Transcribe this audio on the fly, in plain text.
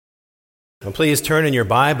Well, please turn in your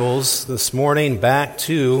Bibles this morning back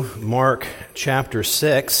to Mark chapter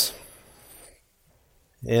 6.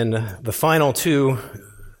 In the final two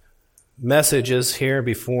messages here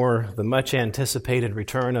before the much anticipated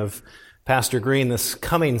return of Pastor Green this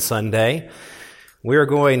coming Sunday, we are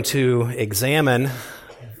going to examine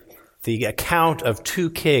the account of two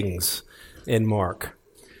kings in Mark,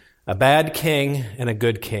 a bad king and a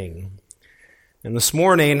good king. And this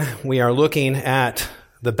morning we are looking at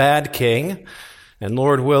the bad king, and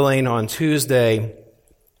Lord willing, on Tuesday,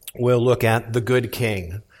 we'll look at the good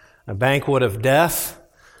king, a banquet of death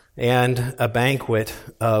and a banquet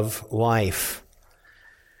of life.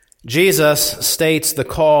 Jesus states the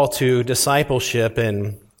call to discipleship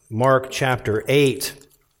in Mark chapter 8,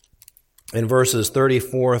 in verses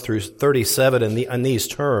 34 through 37 in these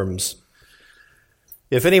terms.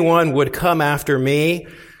 If anyone would come after me,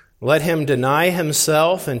 let him deny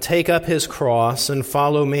himself and take up his cross and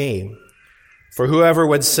follow me. For whoever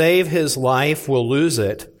would save his life will lose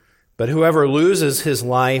it, but whoever loses his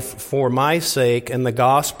life for my sake and the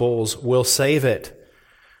gospel's will save it.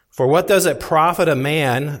 For what does it profit a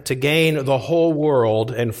man to gain the whole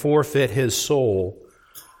world and forfeit his soul?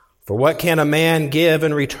 For what can a man give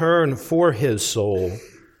in return for his soul?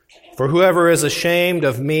 For whoever is ashamed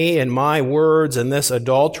of me and my words in this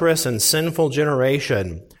adulterous and sinful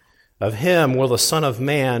generation, of him will the Son of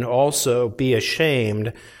Man also be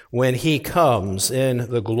ashamed when he comes in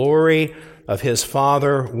the glory of his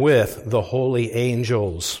Father with the holy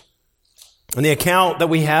angels. In the account that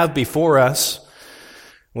we have before us,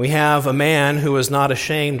 we have a man who is not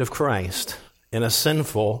ashamed of Christ in a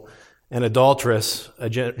sinful and adulterous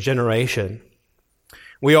generation.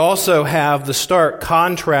 We also have the stark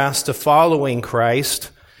contrast to following Christ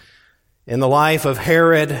in the life of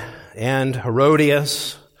Herod and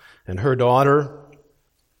Herodias and her daughter,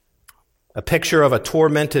 a picture of a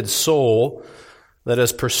tormented soul that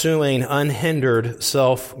is pursuing unhindered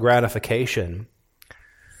self-gratification.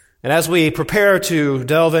 And as we prepare to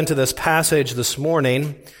delve into this passage this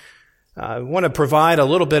morning, I want to provide a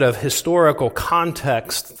little bit of historical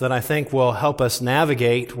context that I think will help us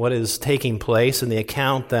navigate what is taking place in the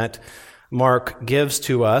account that Mark gives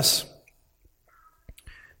to us.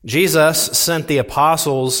 Jesus sent the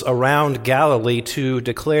apostles around Galilee to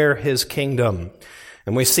declare his kingdom.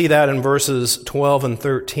 And we see that in verses 12 and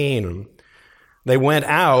 13. They went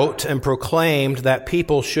out and proclaimed that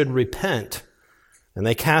people should repent. And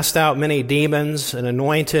they cast out many demons and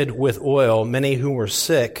anointed with oil many who were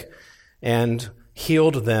sick and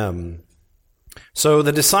healed them. So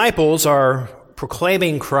the disciples are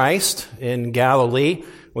proclaiming Christ in Galilee,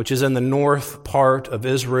 which is in the north part of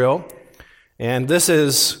Israel. And this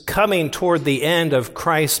is coming toward the end of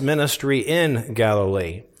Christ's ministry in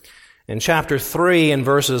Galilee. In chapter 3, in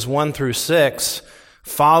verses 1 through 6,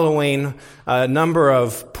 following a number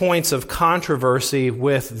of points of controversy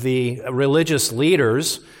with the religious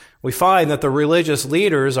leaders, we find that the religious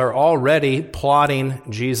leaders are already plotting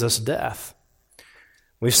Jesus' death.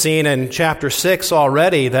 We've seen in chapter 6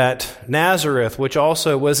 already that Nazareth, which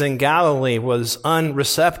also was in Galilee, was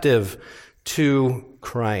unreceptive to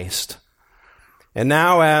Christ. And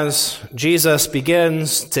now as Jesus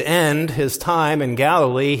begins to end his time in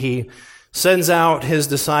Galilee, he sends out his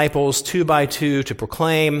disciples 2 by 2 to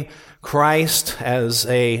proclaim Christ as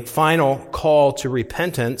a final call to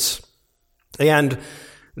repentance. And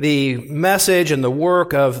the message and the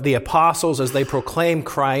work of the apostles as they proclaim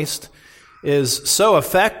Christ is so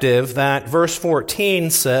effective that verse 14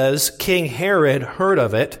 says, King Herod heard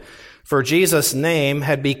of it, for Jesus' name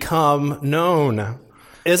had become known.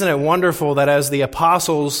 Isn't it wonderful that as the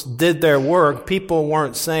apostles did their work, people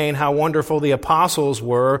weren't saying how wonderful the apostles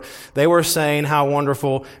were. They were saying how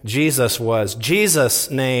wonderful Jesus was.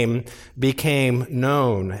 Jesus' name became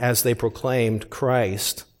known as they proclaimed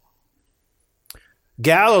Christ.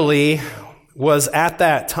 Galilee was at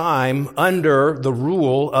that time under the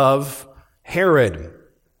rule of Herod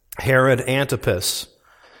Antipas.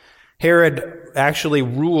 Herod actually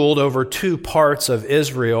ruled over 2 parts of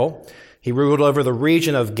Israel. He ruled over the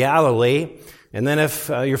region of Galilee. And then if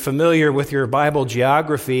you're familiar with your Bible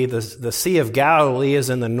geography, the Sea of Galilee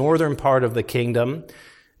is in the northern part of the kingdom.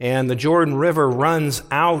 And the Jordan River runs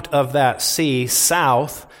out of that sea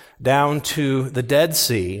south down to the Dead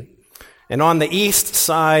Sea. And on the east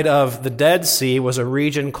side of the Dead Sea was a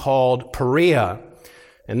region called Perea.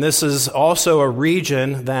 And this is also a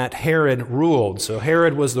region that Herod ruled. So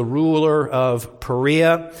Herod was the ruler of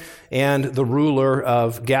Perea and the ruler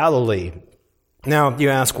of Galilee. Now, you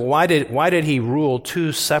ask, well, why did he rule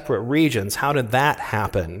 2 separate regions? How did that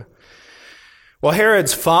happen? Well,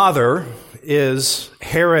 Herod's father is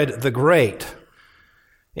Herod the Great.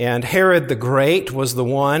 And Herod the Great was the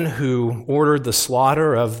one who ordered the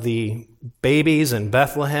slaughter of the babies in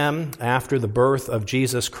Bethlehem after the birth of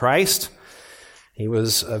Jesus Christ. He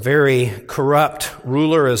was a very corrupt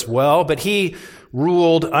ruler as well, but he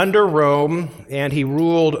ruled under Rome, and he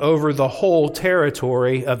ruled over the whole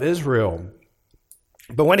territory of Israel.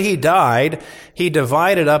 But when he died, he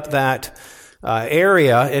divided up that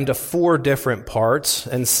area into 4 different parts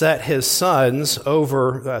and set his sons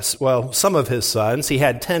over, some of his sons. He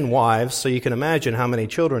had 10 wives, so you can imagine how many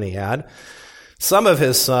children he had. Some of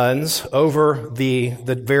his sons over the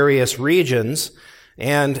various regions.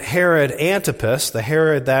 And Herod Antipas, the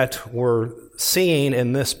Herod that we're seeing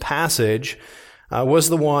in this passage, was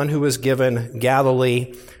the one who was given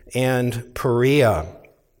Galilee and Perea.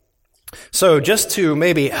 So just to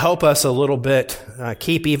maybe help us a little bit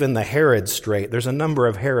keep even the Herods straight, there's a number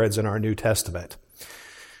of Herods in our New Testament.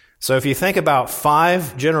 So if you think about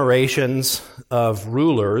 5 generations of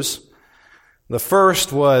rulers, the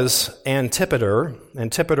first was Antipater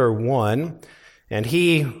 1, and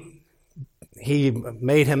he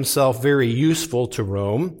made himself very useful to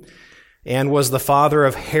Rome and was the father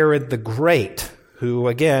of Herod the Great, who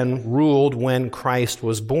again ruled when Christ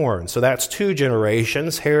was born. So that's 2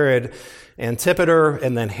 generations, Herod Antipater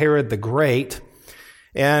and then Herod the Great.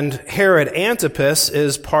 And Herod Antipas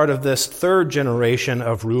is part of this 3rd generation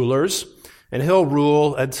of rulers, and he'll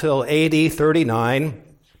rule until AD 39,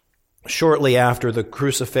 shortly after the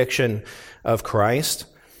crucifixion of Christ.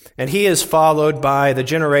 And he is followed by the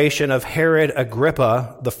generation of Herod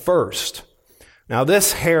Agrippa the First. Now,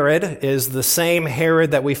 this Herod is the same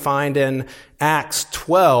Herod that we find in Acts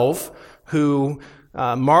 12, who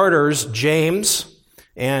martyrs James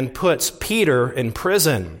and puts Peter in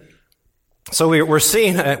prison. So we're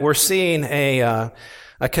seeing a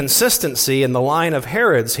consistency in the line of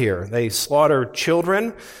Herods here. They slaughter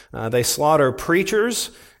children, they slaughter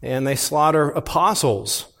preachers, and they slaughter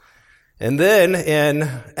apostles. And then in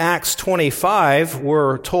Acts 25,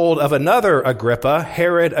 we're told of another Agrippa,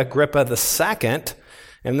 Herod Agrippa II,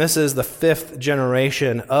 and this is the 5th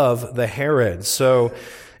generation of the Herods. So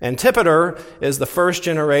Antipater is the 1st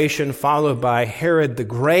generation, followed by Herod the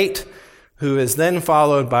Great, who is then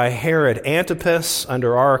followed by Herod Antipas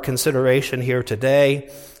under our consideration here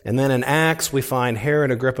today. And then in Acts, we find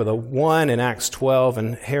Herod Agrippa I in Acts 12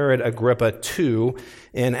 and Herod Agrippa II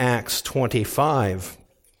in Acts 25.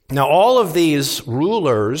 Now, all of these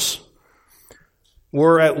rulers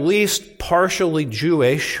were at least partially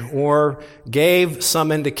Jewish or gave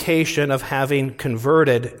some indication of having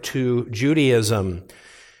converted to Judaism.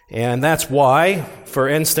 And that's why, for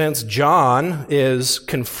instance, John is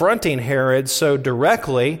confronting Herod so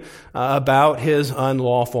directly about his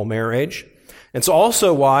unlawful marriage. It's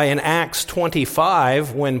also why in Acts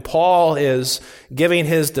 25, when Paul is giving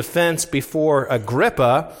his defense before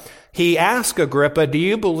Agrippa, he asks Agrippa, "Do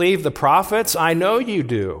you believe the prophets? I know you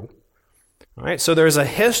do." All right, so there's a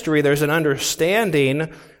history, there's an understanding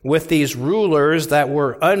with these rulers that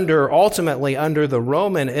were ultimately under the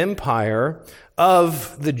Roman Empire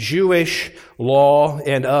of the Jewish law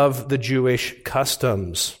and of the Jewish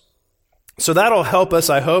customs. So that'll help us,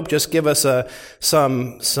 I hope, just give us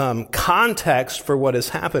some context for what is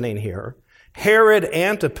happening here. Herod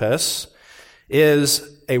Antipas is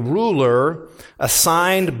a ruler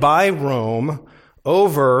assigned by Rome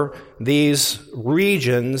over these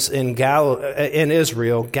regions in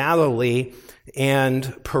Israel, Galilee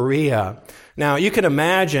and Perea. Now, you can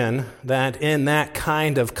imagine that in that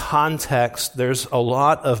kind of context, there's a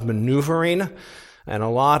lot of maneuvering and a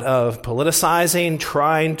lot of politicizing,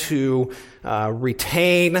 trying to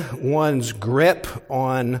retain one's grip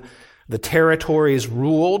on the territories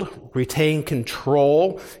ruled, retain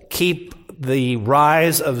control, keep the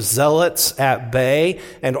rise of zealots at bay,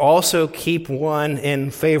 and also keep one in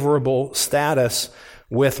favorable status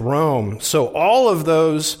with Rome. So all of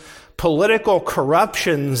those political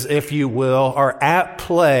corruptions, if you will, are at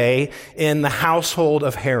play in the household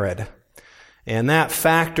of Herod. And that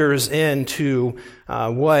factors into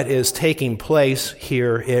what is taking place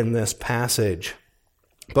here in this passage.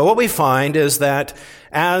 But what we find is that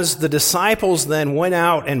as the disciples then went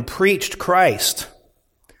out and preached Christ,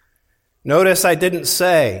 notice I didn't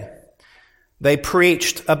say they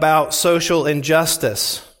preached about social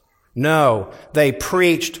injustice. No, they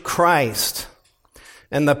preached Christ.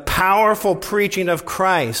 And the powerful preaching of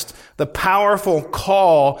Christ, the powerful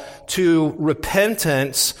call to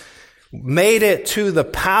repentance, made it to the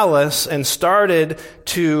palace and started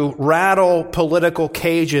to rattle political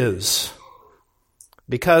cages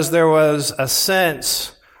because there was a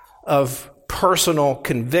sense of personal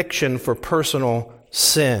conviction for personal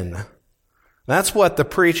sin. That's what the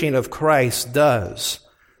preaching of Christ does.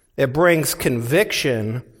 It brings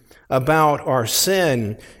conviction about our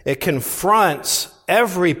sin. It confronts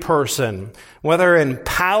every person, whether in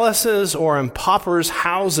palaces or in paupers'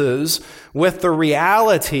 houses, with the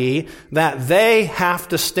reality that they have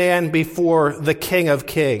to stand before the King of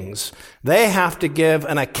Kings. They have to give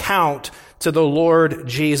an account to the Lord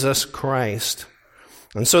Jesus Christ.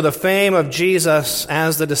 And so the fame of Jesus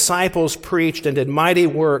as the disciples preached and did mighty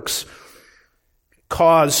works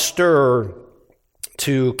caused stir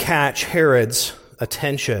to catch Herod's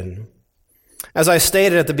attention. As I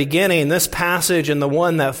stated at the beginning, this passage and the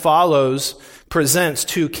one that follows presents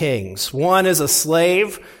two kings. One is a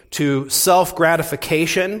slave to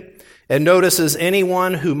self-gratification and notices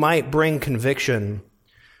anyone who might bring conviction.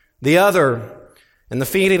 The other, in the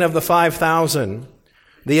feeding of the 5,000,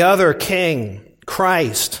 the other king,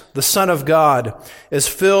 Christ, the Son of God, is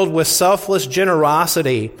filled with selfless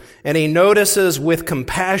generosity, and he notices with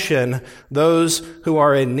compassion those who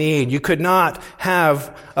are in need. You could not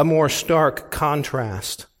have a more stark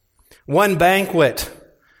contrast. One banquet,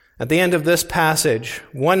 at the end of this passage,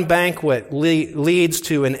 one banquet leads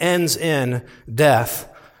to and ends in death.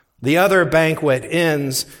 The other banquet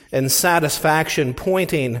ends in satisfaction,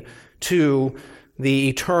 pointing to the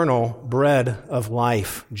eternal bread of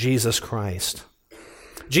life, Jesus Christ.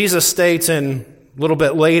 Jesus states a little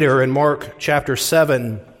bit later in Mark chapter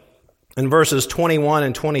 7, in verses 21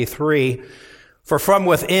 and 23, "For from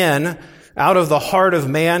within, out of the heart of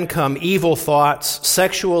man come evil thoughts,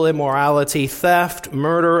 sexual immorality, theft,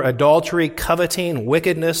 murder, adultery, coveting,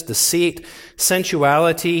 wickedness, deceit,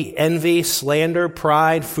 sensuality, envy, slander,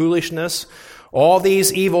 pride, foolishness. All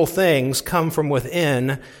these evil things come from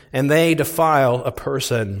within, and they defile a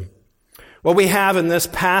person." What we have in this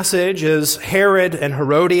passage is Herod and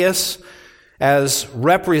Herodias as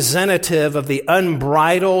representative of the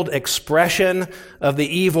unbridled expression of the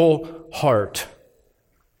evil heart.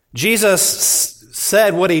 Jesus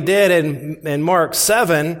said what he did in Mark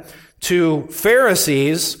 7 to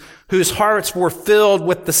Pharisees whose hearts were filled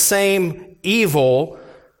with the same evil,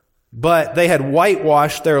 but they had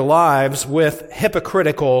whitewashed their lives with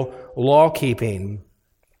hypocritical law-keeping.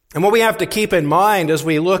 And what we have to keep in mind as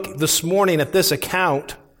we look this morning at this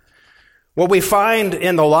account, what we find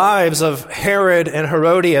in the lives of Herod and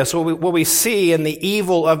Herodias, what we see in the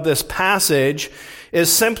evil of this passage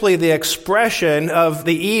is simply the expression of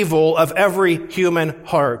the evil of every human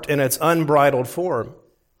heart in its unbridled form.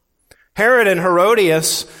 Herod and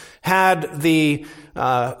Herodias had the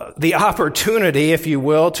opportunity, if you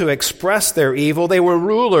will, to express their evil. They were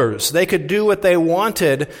rulers. They could do what they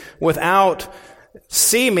wanted without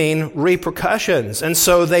seeming repercussions. And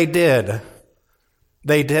so they did.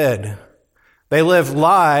 They did. They lived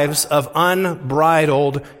lives of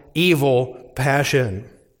unbridled evil passion.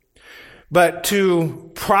 But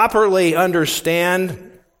to properly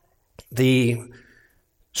understand the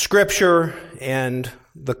Scripture and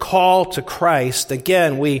the call to Christ,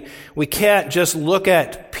 again, we can't just look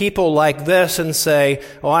at people like this and say,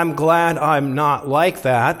 "Oh, I'm glad I'm not like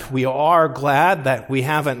that." We are glad that we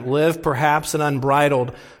haven't lived perhaps an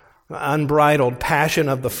unbridled passion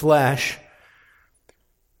of the flesh.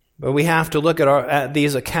 But we have to look at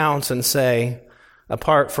these accounts and say,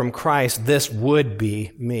 apart from Christ, this would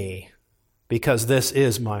be me, because this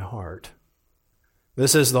is my heart.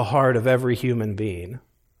 This is the heart of every human being.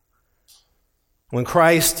 When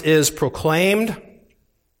Christ is proclaimed,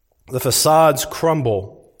 the facades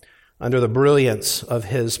crumble under the brilliance of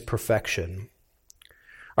his perfection.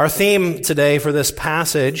 Our theme today for this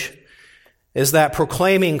passage is that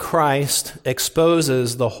proclaiming Christ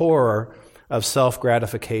exposes the horror of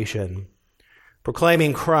self-gratification.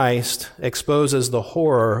 Proclaiming Christ exposes the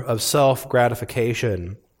horror of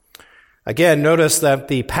self-gratification. Again, notice that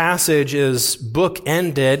the passage is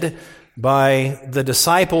bookended by the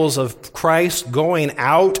disciples of Christ going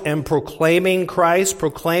out and proclaiming Christ,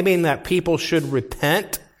 proclaiming that people should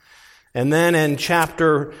repent. And then in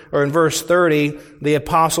verse 30, the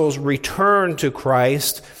apostles returned to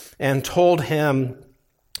Christ and told him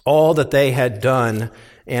all that they had done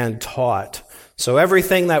and taught. So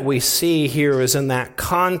everything that we see here is in that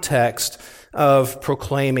context of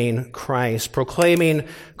proclaiming Christ. Proclaiming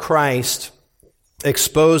Christ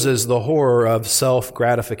exposes the horror of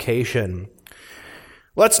self-gratification.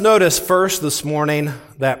 Let's notice first this morning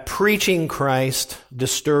that preaching Christ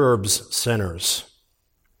disturbs sinners.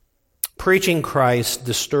 Preaching Christ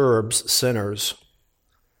disturbs sinners.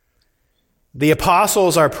 The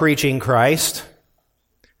apostles are preaching Christ.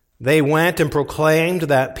 They went and proclaimed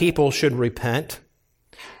that people should repent.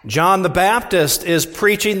 John the Baptist is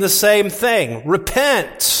preaching the same thing.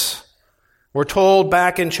 Repent. We're told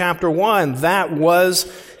back in chapter 1, that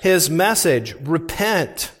was his message.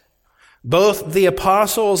 Repent. Both the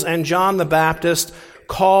apostles and John the Baptist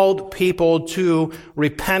called people to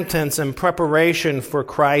repentance and preparation for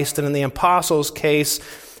Christ, and in the apostles' case,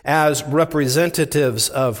 as representatives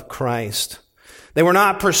of Christ. They were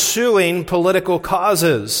not pursuing political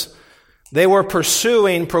causes. They were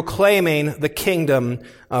proclaiming the kingdom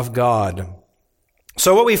of God.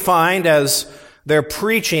 So what we find as they're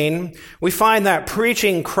preaching, we find that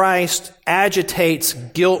preaching Christ agitates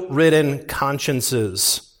guilt-ridden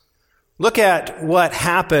consciences. Look at what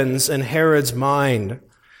happens in Herod's mind.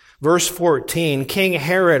 Verse 14, King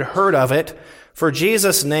Herod heard of it, for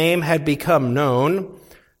Jesus' name had become known.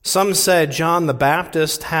 Some said John the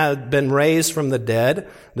Baptist had been raised from the dead.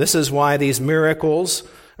 This is why these miracles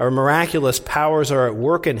or miraculous powers are at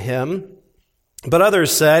work in him. But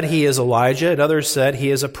others said he is Elijah, and others said he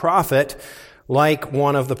is a prophet, like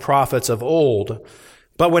one of the prophets of old.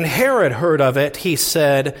 But when Herod heard of it, he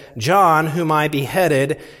said, John, whom I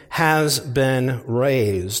beheaded, has been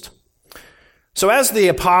raised. So as the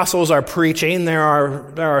apostles are preaching, there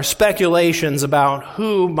are speculations about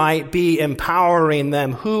who might be empowering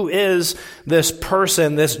them. Who is this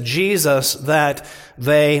person, this Jesus that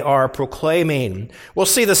they are proclaiming? We'll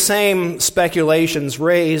see the same speculations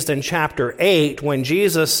raised in chapter 8 when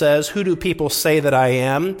Jesus says, who do people say that I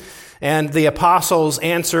am? And the apostles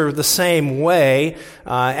answer the same way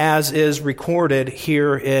as is recorded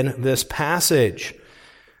here in this passage.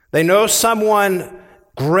 They know someone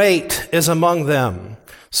great is among them,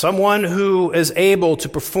 someone who is able to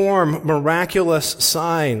perform miraculous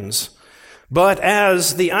signs. But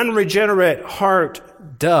as the unregenerate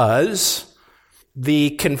heart does, the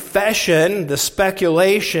confession, the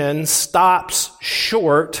speculation stops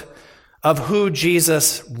short of who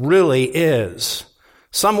Jesus really is.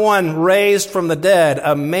 Someone raised from the dead,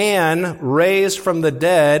 a man raised from the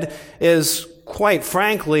dead, is quite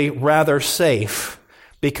frankly rather safe,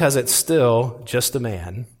 because it's still just a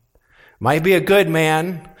man. Might be a good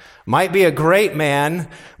man, might be a great man,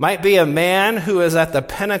 might be a man who is at the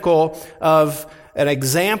pinnacle of an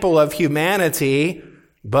example of humanity,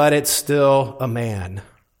 but it's still a man.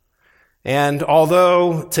 And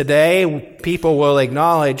although today people will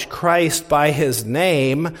acknowledge Christ by his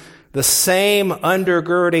name, the same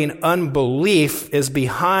undergirding unbelief is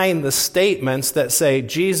behind the statements that say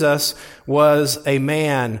Jesus was a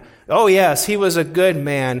man. Oh yes, he was a good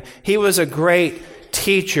man. He was a great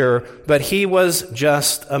teacher, but he was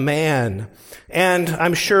just a man. And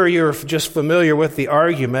I'm sure you're just familiar with the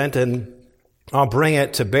argument, and I'll bring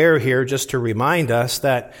it to bear here just to remind us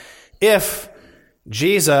that if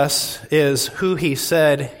Jesus is who he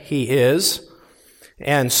said he is,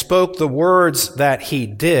 and spoke the words that he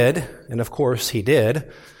did, and of course he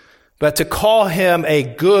did, but to call him a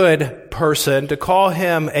good person, to call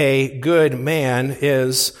him a good man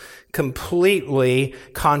is completely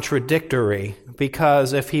contradictory,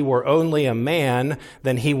 because if he were only a man,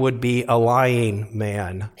 then he would be a lying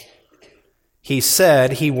man. He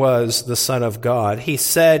said he was the Son of God. He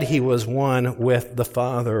said he was one with the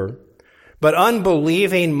Father. But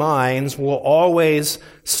unbelieving minds will always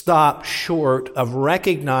stop short of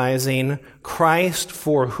recognizing Christ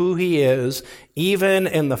for who he is, even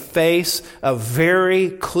in the face of very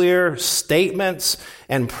clear statements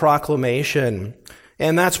and proclamation.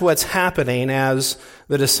 And that's what's happening as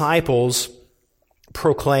the disciples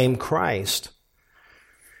proclaim Christ.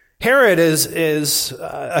 Herod is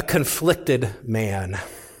a conflicted man.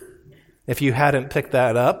 If you hadn't picked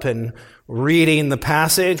that up, and reading the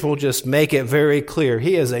passage will just make it very clear.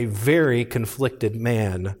 He is a very conflicted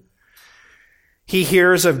man. He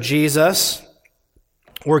hears of Jesus.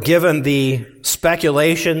 We're given the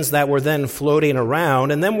speculations that were then floating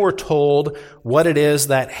around, and then we're told what it is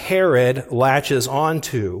that Herod latches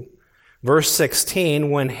onto. Verse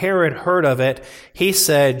 16, when Herod heard of it, he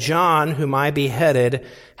said, John, whom I beheaded,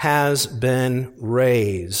 has been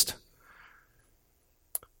raised.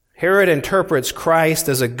 Herod interprets Christ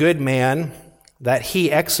as a good man that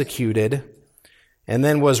he executed and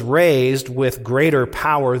then was raised with greater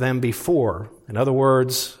power than before. In other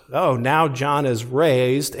words, now John is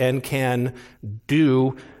raised and can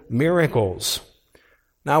do miracles.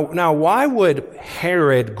 Now, why would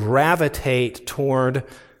Herod gravitate toward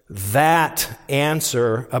that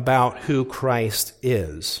answer about who Christ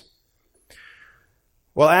is?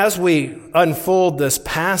 Well, as we unfold this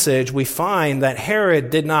passage, we find that Herod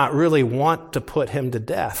did not really want to put him to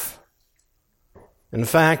death. In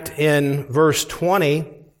fact, in verse 20,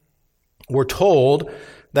 we're told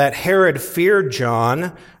that Herod feared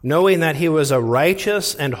John, knowing that he was a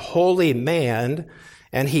righteous and holy man,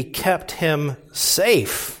 and he kept him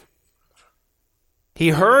safe. He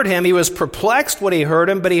heard him. He was perplexed when he heard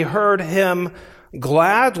him, but he heard him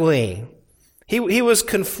gladly. He was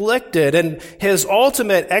conflicted, and his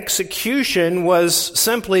ultimate execution was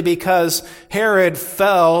simply because Herod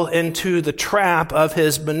fell into the trap of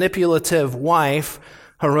his manipulative wife,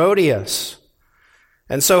 Herodias.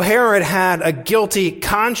 And so Herod had a guilty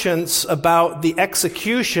conscience about the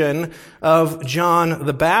execution of John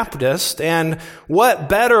the Baptist. And what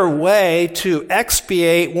better way to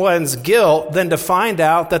expiate one's guilt than to find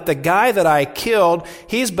out that the guy that I killed,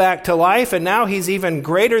 he's back to life, and now he's even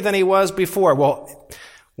greater than he was before. Well,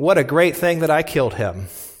 what a great thing that I killed him.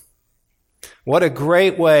 What a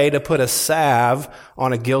great way to put a salve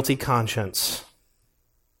on a guilty conscience.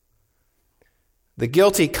 The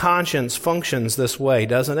guilty conscience functions this way,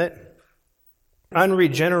 doesn't it?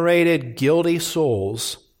 Unregenerated, guilty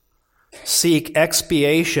souls seek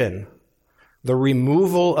expiation, the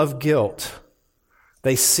removal of guilt.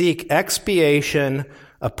 They seek expiation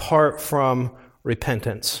apart from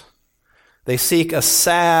repentance. They seek a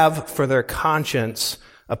salve for their conscience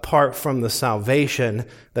apart from the salvation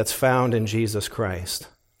that's found in Jesus Christ.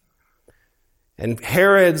 And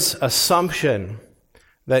Herod's assumption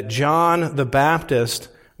that John the Baptist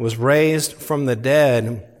was raised from the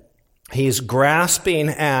dead, he's grasping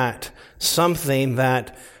at something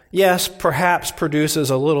that, yes, perhaps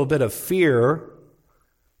produces a little bit of fear,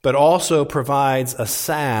 but also provides a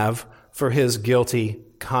salve for his guilty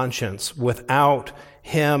conscience without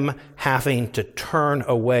him having to turn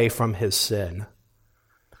away from his sin.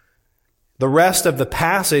 The rest of the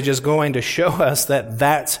passage is going to show us that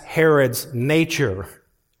that's Herod's nature.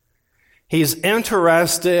 He's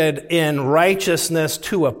interested in righteousness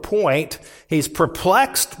to a point. He's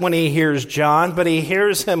perplexed when he hears John, but he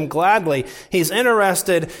hears him gladly. He's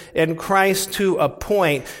interested in Christ to a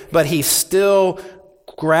point, but he still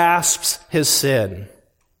grasps his sin.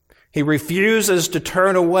 He refuses to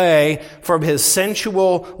turn away from his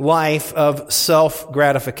sensual life of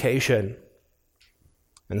self-gratification.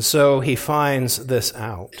 And so he finds this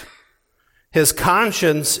out. His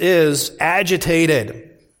conscience is agitated.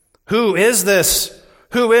 Who is this?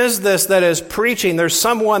 Who is this that is preaching? There's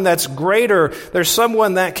someone that's greater. There's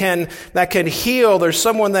someone that can heal. There's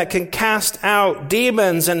someone that can cast out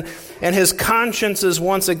demons. And his conscience is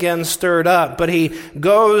once again stirred up. But he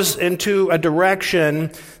goes into a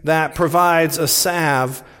direction that provides a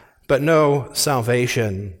salve, but no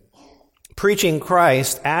salvation. Preaching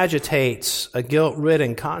Christ agitates a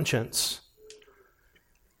guilt-ridden conscience.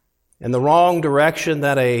 In the wrong direction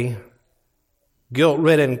that a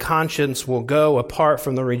guilt-ridden conscience will go apart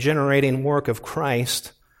from the regenerating work of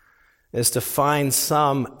Christ is to find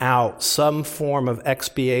some form of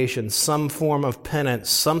expiation, some form of penance,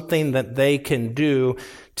 something that they can do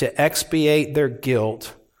to expiate their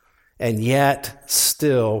guilt and yet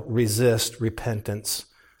still resist repentance,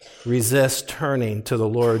 resist turning to the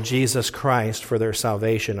Lord Jesus Christ for their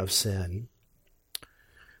salvation of sin.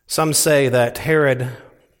 Some say that Herod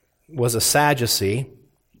was a Sadducee,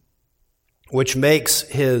 which makes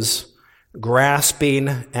his grasping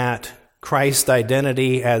at Christ's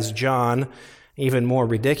identity as John even more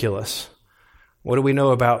ridiculous. What do we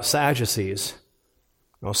know about Sadducees?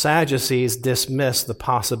 Well, Sadducees dismiss the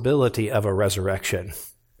possibility of a resurrection.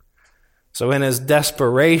 So in his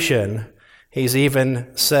desperation, he's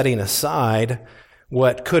even setting aside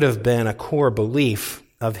what could have been a core belief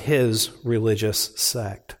of his religious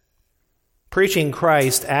sect. Preaching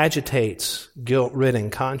Christ agitates guilt-ridden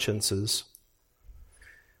consciences.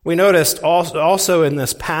 We noticed also in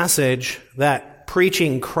this passage that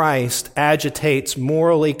preaching Christ agitates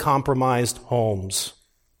morally compromised homes.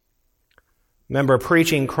 Remember,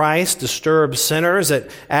 preaching Christ disturbs sinners, it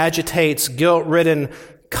agitates guilt-ridden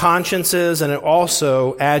consciences, and it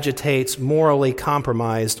also agitates morally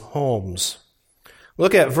compromised homes.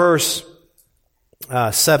 Look at verse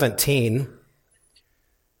 17.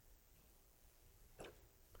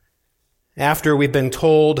 After we've been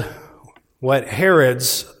told what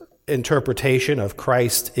Herod's interpretation of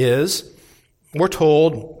Christ is, we're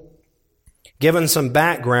told, given some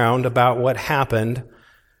background about what happened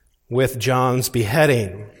with John's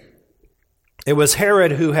beheading. It was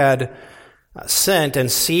Herod who had sent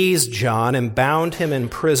and seized John and bound him in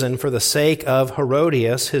prison for the sake of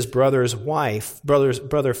Herodias, his brother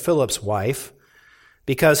Philip's wife,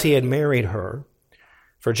 because he had married her.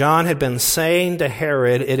 For John had been saying to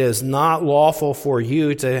Herod, "It is not lawful for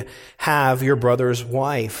you to have your brother's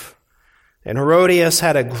wife." And Herodias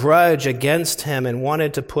had a grudge against him and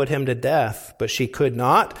wanted to put him to death, but she could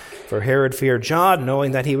not, for Herod feared John,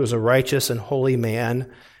 knowing that he was a righteous and holy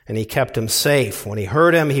man, and he kept him safe. When he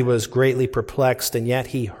heard him, he was greatly perplexed, and yet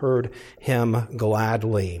he heard him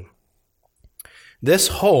gladly. This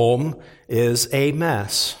home is a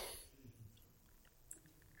mess.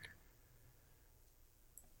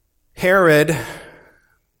 Herod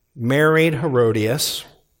married Herodias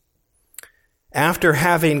after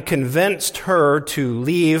having convinced her to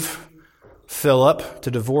leave Philip, to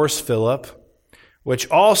divorce Philip, which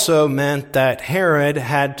also meant that Herod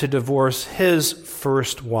had to divorce his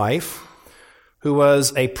first wife, who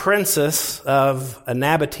was a princess of a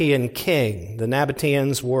Nabatean king. The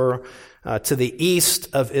Nabateans were to the east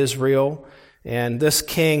of Israel, and this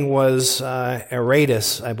king was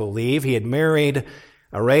Aretas, I believe. He had married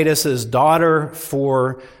Aretas' daughter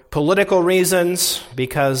for political reasons,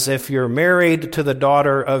 because if you're married to the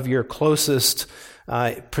daughter of your closest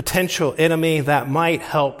potential enemy, that might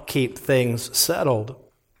help keep things settled.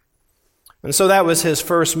 And so that was his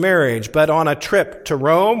first marriage. But on a trip to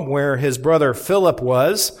Rome, where his brother Philip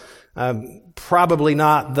was, probably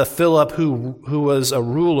not the Philip who was a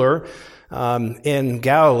ruler in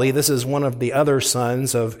Galilee. This is one of the other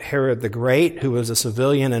sons of Herod the Great, who was a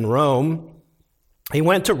civilian in Rome. He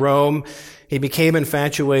went to Rome. He became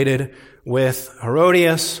infatuated with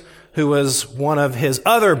Herodias, who was one of his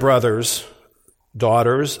other brother's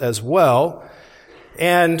daughters as well,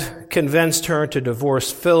 and convinced her to divorce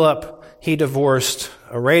Philip. He divorced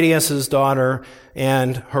Herodias' daughter,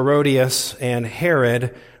 and Herodias and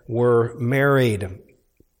Herod were married.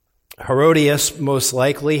 Herodias most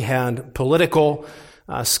likely had political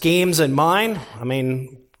schemes in mind. I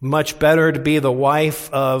mean, much better to be the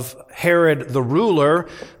wife of Herod the ruler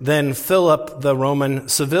than Philip the Roman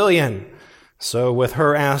civilian. So with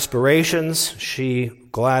her aspirations, she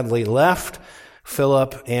gladly left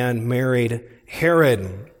Philip and married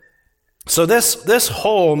Herod. So this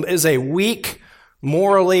home is a weak,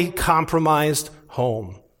 morally compromised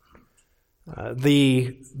home.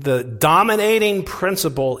 The dominating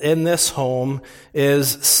principle in this home is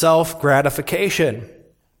self-gratification.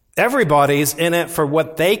 Everybody's in it for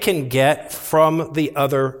what they can get from the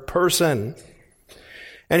other person.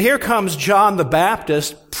 And here comes John the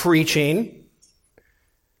Baptist preaching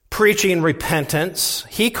repentance.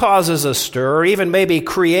 He causes a stir, even maybe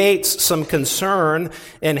creates some concern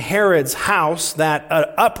in Herod's house that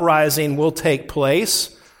an uprising will take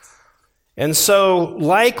place. And so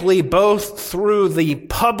likely both through the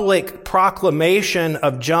public proclamation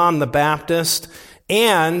of John the Baptist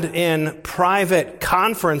and in private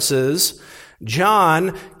conferences,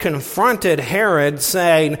 John confronted Herod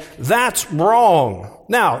saying, "That's wrong."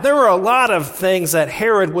 Now, there were a lot of things that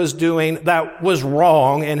Herod was doing that was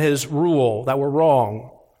wrong in his rule, that were wrong.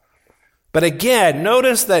 But again,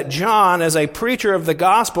 notice that John, as a preacher of the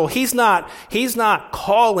gospel, he's not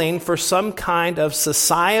calling for some kind of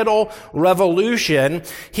societal revolution.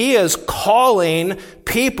 He is calling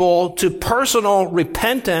people to personal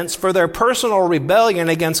repentance for their personal rebellion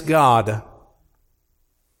against God.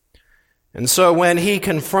 And so when he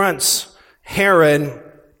confronts Herod,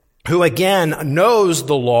 who again knows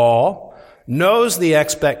the law, knows the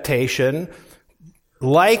expectation,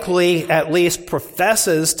 likely at least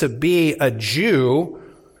professes to be a Jew,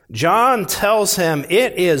 John tells him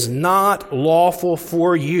it is not lawful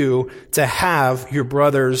for you to have your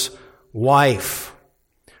brother's wife.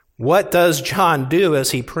 What does John do as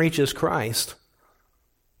he preaches Christ?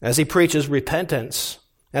 As he preaches repentance?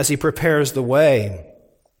 As he prepares the way?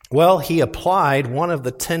 Well, he applied one of the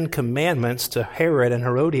 10 commandments to Herod and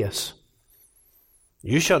Herodias.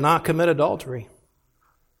 You shall not commit adultery.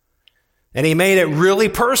 And he made it really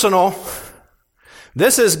personal.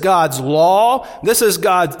 This is God's law. This is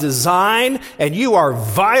God's design. And you are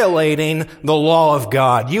violating the law of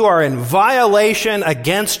God. You are in violation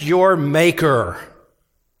against your Maker.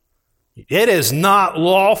 It is not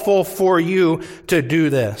lawful for you to do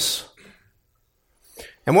this.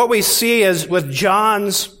 And what we see is with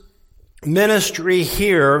John's ministry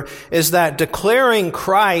here is that declaring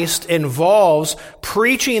Christ involves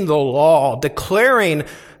preaching the law, declaring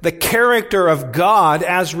the character of God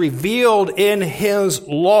as revealed in His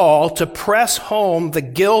law to press home the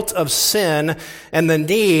guilt of sin and the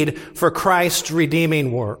need for Christ's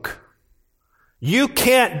redeeming work. You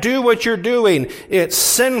can't do what you're doing. It's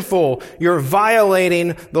sinful. You're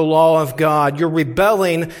violating the law of God. You're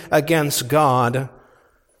rebelling against God.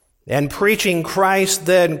 And preaching Christ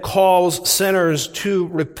then calls sinners to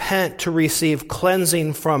repent, to receive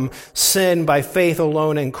cleansing from sin by faith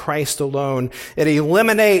alone in Christ alone. It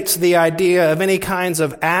eliminates the idea of any kinds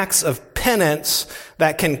of acts of penance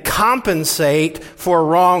that can compensate for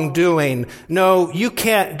wrongdoing. No, you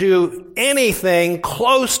can't do anything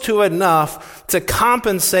close to enough to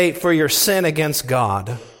compensate for your sin against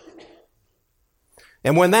God.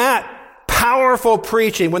 And when that powerful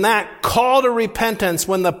preaching, when that call to repentance,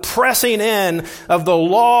 when the pressing in of the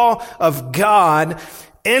law of God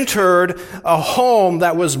entered a home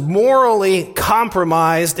that was morally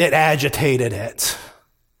compromised, it agitated it.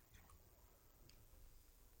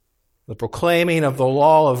 The proclaiming of the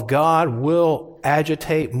law of God will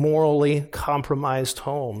agitate morally compromised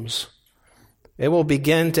homes. It will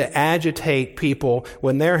begin to agitate people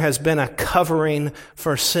when there has been a covering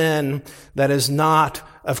for sin that is not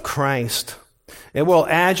of Christ. It will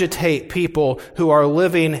agitate people who are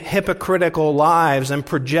living hypocritical lives and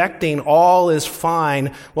projecting all is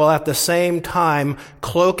fine while at the same time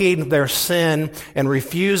cloaking their sin and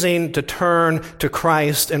refusing to turn to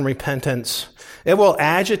Christ in repentance. It will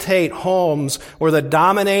agitate homes where the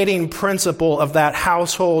dominating principle of that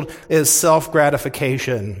household is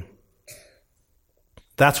self-gratification.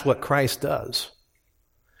 That's what Christ does.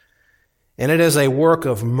 And it is a work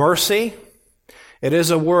of mercy. It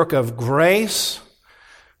is a work of grace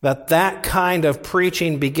that kind of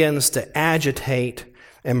preaching begins to agitate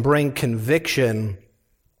and bring conviction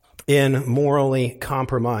in morally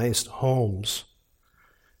compromised homes.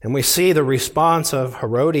 And we see the response of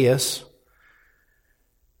Herodias.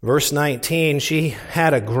 Verse 19, she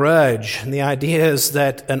had a grudge, and the idea is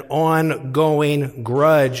that an ongoing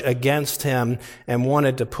grudge against him and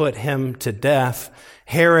wanted to put him to death.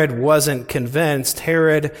 Herod wasn't convinced.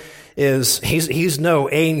 Herod he's no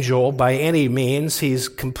angel by any means. He's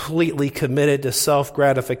completely committed to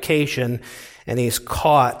self-gratification, and he's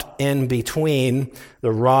caught in between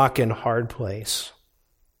the rock and hard place.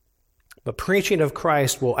 But preaching of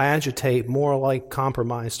Christ will agitate morally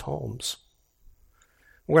compromised homes.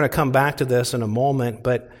 We're going to come back to this in a moment,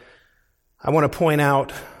 but I want to point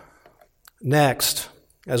out next,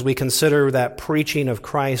 as we consider that preaching of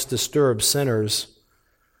Christ disturbs sinners,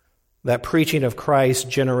 that preaching of Christ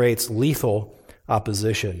generates lethal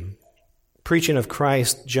opposition. Preaching of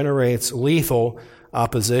Christ generates lethal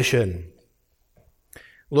opposition.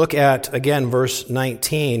 Look at, again, verse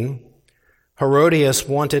 19. Herodias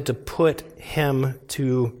wanted to put him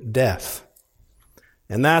to death.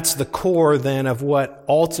 And that's the core then of what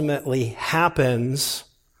ultimately happens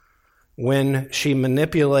when she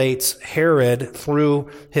manipulates Herod through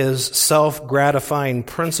his self-gratifying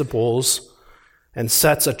principles and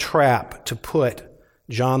sets a trap to put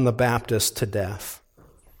John the Baptist to death.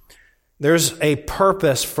 There's a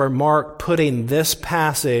purpose for Mark putting this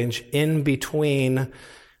passage in between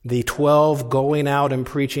the 12 going out and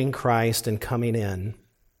preaching Christ and coming in.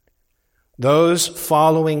 Those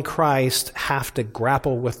following Christ have to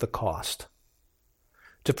grapple with the cost.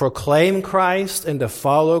 To proclaim Christ and to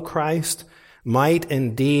follow Christ might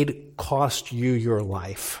indeed cost you your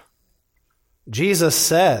life. Jesus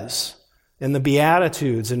says in the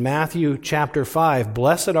Beatitudes in Matthew chapter 5,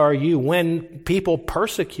 "Blessed are you when people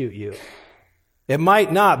persecute you." It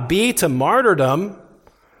might not be to martyrdom,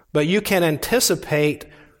 but you can anticipate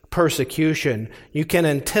persecution. You can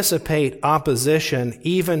anticipate opposition,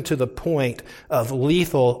 even to the point of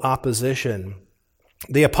lethal opposition.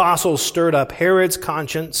 The apostles stirred up Herod's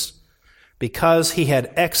conscience because he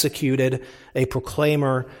had executed a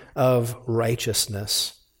proclaimer of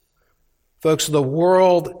righteousness. Folks, the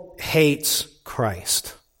world hates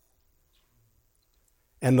Christ,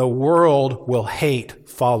 and the world will hate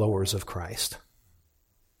followers of Christ.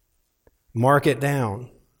 Mark it down.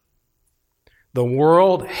 The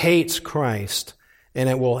world hates Christ, and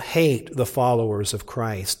it will hate the followers of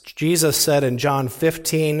Christ. Jesus said in John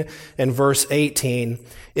 15 and verse 18,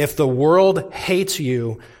 "If the world hates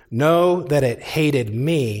you, know that it hated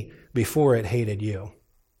me before it hated you."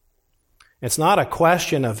 It's not a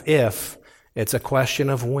question of if, it's a question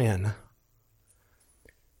of when.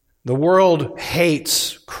 The world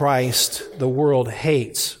hates Christ. The world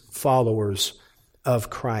hates followers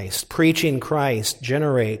of Christ. Preaching Christ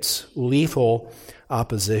generates lethal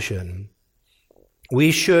opposition.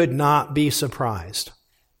 We should not be surprised.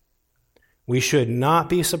 We should not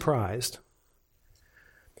be surprised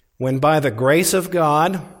when by the grace of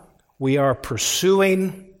God we are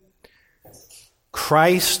pursuing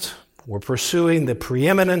Christ, we're pursuing the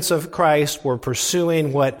preeminence of Christ, we're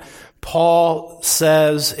pursuing what Paul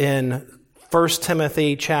says in 1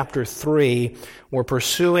 Timothy chapter 3, we're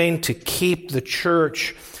pursuing to keep the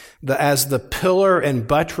church as the pillar and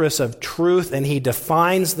buttress of truth, and he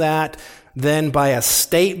defines that then by a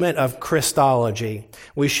statement of Christology.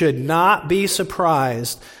 We should not be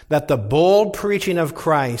surprised that the bold preaching of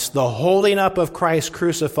Christ, the holding up of Christ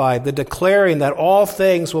crucified, the declaring that all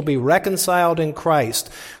things will be reconciled in Christ,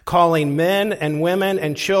 calling men and women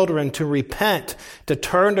and children to repent, to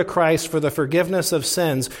turn to Christ for the forgiveness of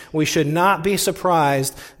sins, we should not be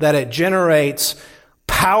surprised that it generates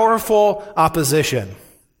powerful opposition.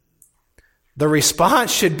 The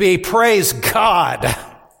response should be, praise God.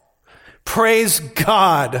 Praise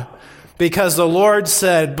God, because the Lord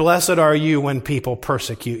said, blessed are you when people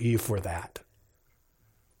persecute you for that.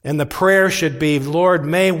 And the prayer should be, Lord,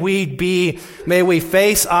 may we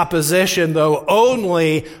face opposition, though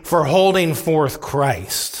only for holding forth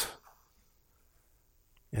Christ.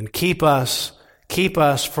 And keep us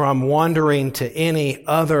from wandering to any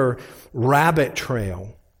other rabbit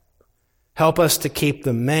trail. Help us to keep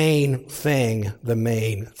the main thing.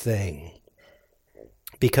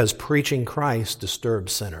 Because preaching Christ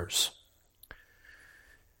disturbs sinners.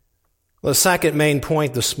 The second main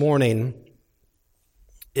point this morning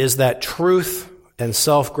is that truth and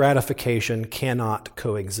self-gratification cannot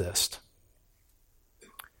coexist.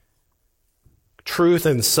 Truth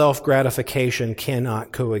and self-gratification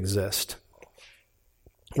cannot coexist.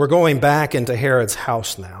 We're going back into Herod's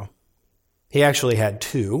house now. He actually had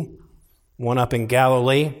two, one up in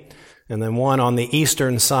Galilee and then one on the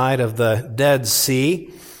eastern side of the Dead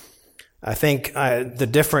Sea. I think the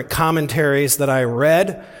different commentaries that I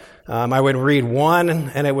read, I would read one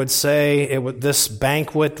and it would say this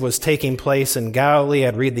banquet was taking place in Galilee.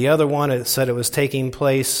 I'd read the other one. It said it was taking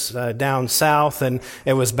place down south, and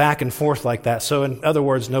it was back and forth like that. So in other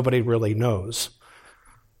words, nobody really knows.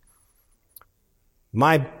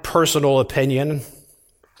 My personal opinion,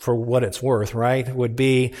 for what it's worth, right, would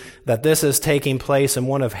be that this is taking place in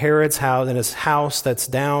one of Herod's house, in his house that's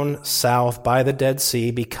down south by the Dead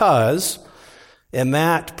Sea, because in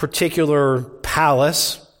that particular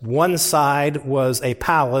palace, one side was a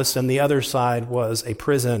palace and the other side was a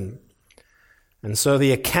prison. And so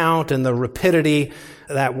the account and the rapidity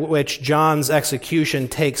that which John's execution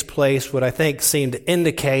takes place would, I think, seem to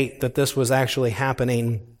indicate that this was actually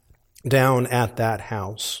happening down at that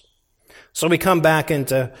house. So we come back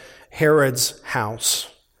into Herod's house.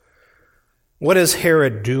 What is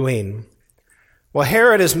Herod doing? Well,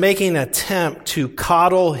 Herod is making an attempt to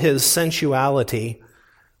coddle his sensuality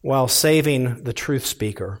while saving the truth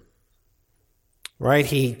speaker. Right?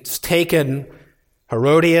 He's taken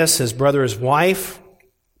Herodias, his brother's wife.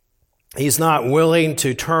 He's not willing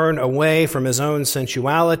to turn away from his own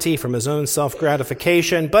sensuality, from his own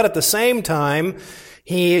self-gratification, but at the same time,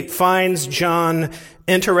 he finds John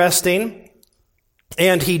interesting.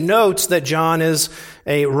 And he notes that John is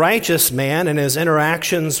a righteous man in his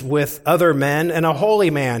interactions with other men and a holy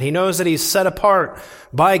man. He knows that he's set apart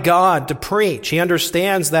by God to preach. He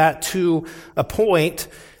understands that to a point,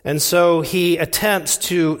 and so he attempts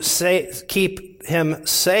to keep him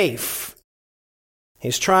safe.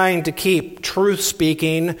 He's trying to keep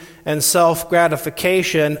truth-speaking and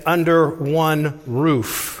self-gratification under one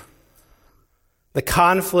roof. The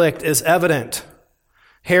conflict is evident.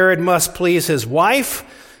 Herod must please his wife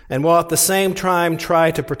and will at the same time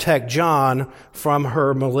try to protect John from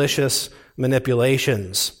her malicious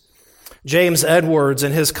manipulations. James Edwards,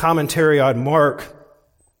 in his commentary on Mark,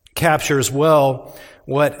 captures well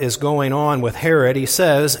what is going on with Herod. He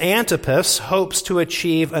says, Antipas hopes to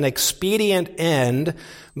achieve an expedient end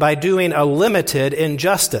by doing a limited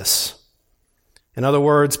injustice. In other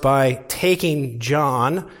words, by taking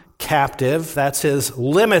John captive, that's his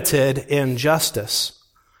limited injustice.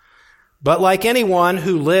 But like anyone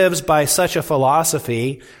who lives by such a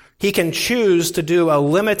philosophy, he can choose to do a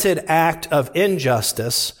limited act of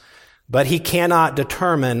injustice, but he cannot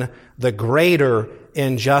determine the greater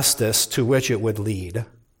injustice to which it would lead.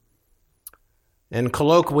 In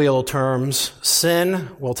colloquial terms, sin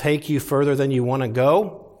will take you further than you want to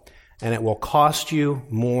go, and it will cost you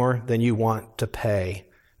more than you want to pay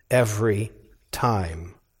every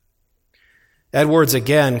time. Edwards,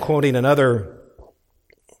 again, quoting another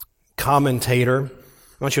commentator.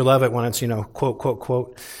 Don't you love it when it's, quote, quote,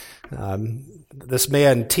 quote. This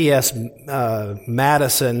man, T.S.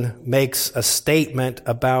 Madison, makes a statement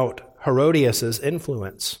about Herodias'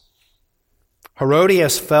 influence.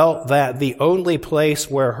 Herodias felt that the only place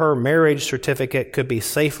where her marriage certificate could be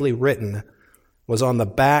safely written was on the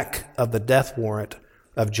back of the death warrant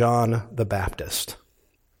of John the Baptist.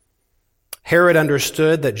 Herod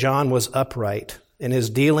understood that John was upright in his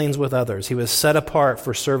dealings with others. He was set apart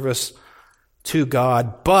for service to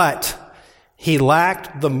God, but he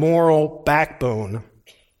lacked the moral backbone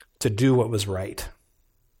to do what was right.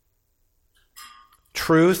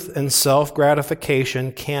 Truth and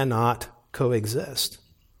self-gratification cannot coexist.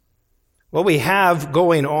 What we have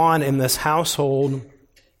going on in this household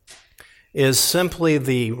is simply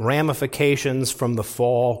the ramifications from the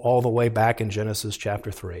fall all the way back in Genesis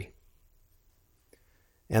chapter 3.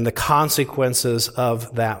 And the consequences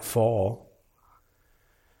of that fall.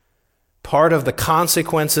 Part of the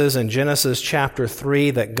consequences in Genesis chapter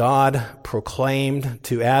 3 that God proclaimed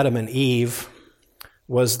to Adam and Eve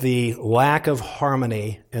was the lack of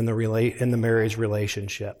harmony in the marriage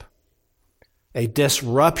relationship. A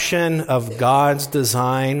disruption of God's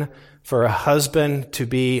design for a husband to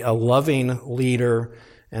be a loving leader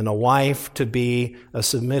and a wife to be a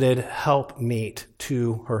submitted helpmeet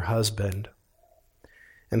to her husband.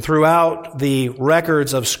 And throughout the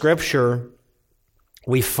records of Scripture,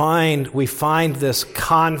 we find this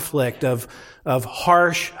conflict of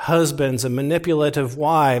harsh husbands and manipulative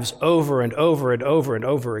wives over and over and over and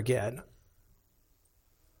over again.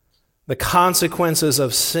 The consequences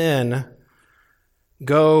of sin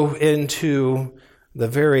go into the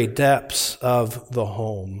very depths of the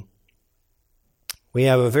home. We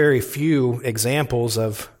have a very few examples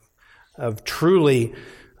of truly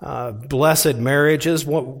blessed marriages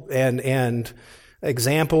and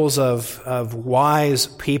examples of wise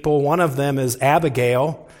people. One of them is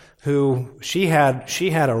Abigail, who she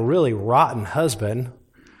had a really rotten husband,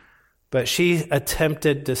 but she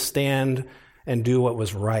attempted to stand and do what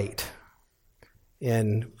was right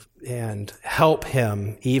and help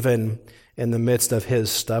him even in the midst of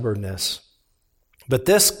his stubbornness. But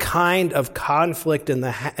this kind of conflict in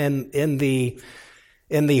the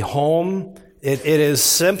home, it is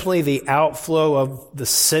simply the outflow of the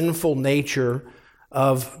sinful nature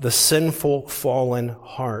of the sinful fallen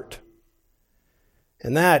heart.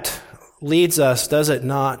 And that leads us, does it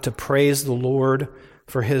not, to praise the Lord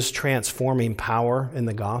for His transforming power in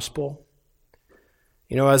the gospel?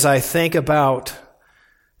 You know, as I think about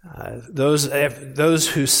those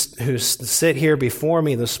who sit here before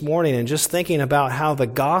me this morning and just thinking about how the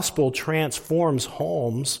gospel transforms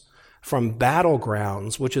homes from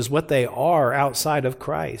battlegrounds, which is what they are outside of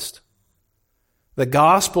Christ. The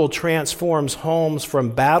gospel transforms homes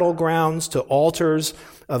from battlegrounds to altars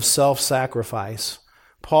of self-sacrifice.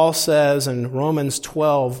 Paul says in Romans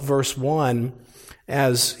 12, verse 1,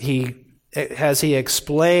 as he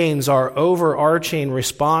explains our overarching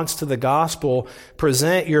response to the gospel,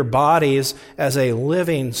 present your bodies as a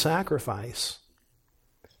living sacrifice.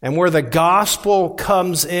 And where the gospel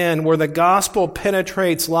comes in, where the gospel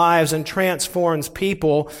penetrates lives and transforms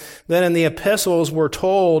people, then in the epistles we're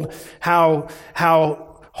told how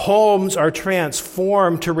homes are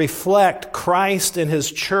transformed to reflect Christ in His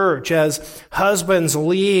church as husbands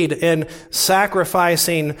lead in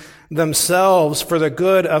sacrificing themselves for the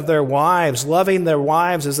good of their wives, loving their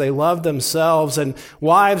wives as they love themselves, and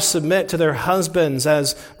wives submit to their husbands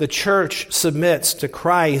as the church submits to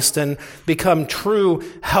Christ and become true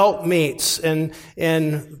helpmeets in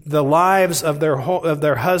the lives of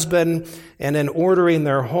their husband and in ordering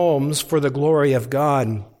their homes for the glory of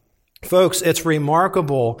God. Folks, it's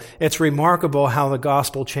remarkable how the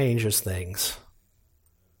gospel changes things.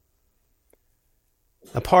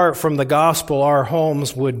 Apart from the gospel, our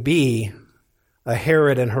homes would be a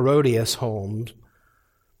Herod and Herodias home.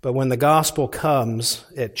 But when the gospel comes,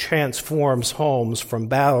 it transforms homes from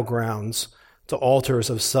battlegrounds to altars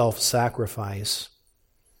of self-sacrifice.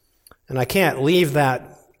 And I can't leave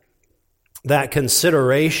that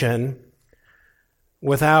consideration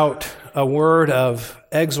without a word of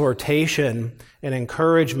exhortation and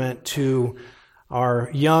encouragement to our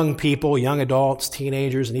young people, young adults,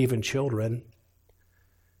 teenagers, and even children.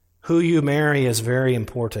 Who you marry is very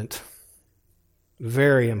important.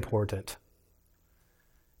 Very important.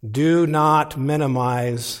 Do not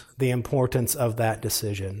minimize the importance of that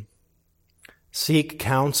decision. Seek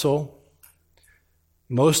counsel.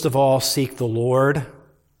 Most of all, seek the Lord.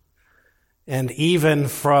 And even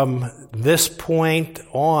from this point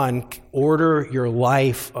on, order your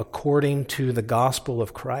life according to the gospel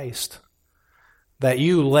of Christ. That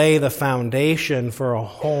you lay the foundation for a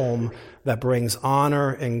home that brings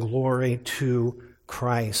honor and glory to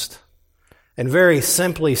Christ. And very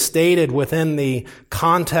simply stated within the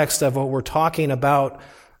context of what we're talking about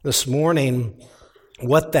this morning,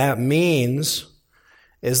 what that means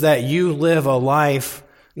is that you live a life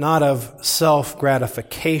not of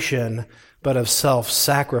self-gratification, but of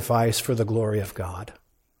self-sacrifice for the glory of God.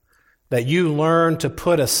 That you learn to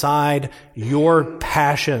put aside your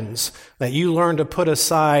passions, that you learn to put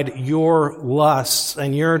aside your lusts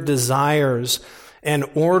and your desires and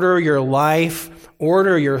order your life,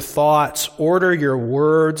 order your thoughts, order your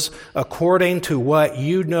words according to what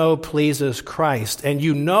you know pleases Christ. And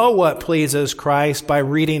you know what pleases Christ by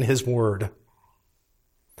reading His Word.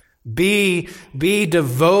 Be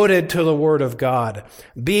devoted to the Word of God.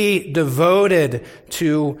 Be devoted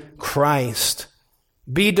to Christ.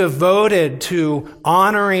 Be devoted to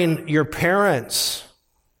honoring your parents.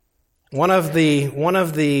 One of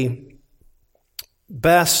the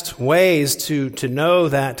best ways to know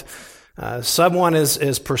that Someone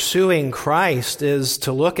is pursuing Christ is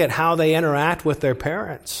to look at how they interact with their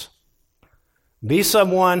parents. Be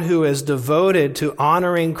someone who is devoted to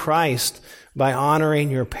honoring Christ by honoring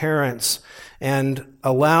your parents, and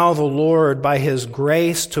allow the Lord by His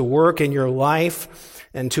grace to work in your life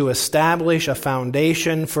and to establish a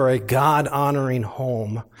foundation for a God-honoring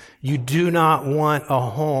home. You do not want a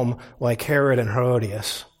home like Herod and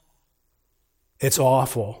Herodias. It's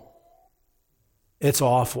awful. It's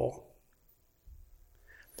awful.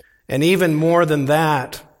 And even more than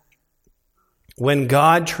that, when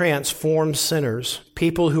God transforms sinners,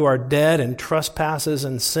 people who are dead in trespasses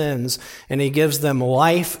and sins, and He gives them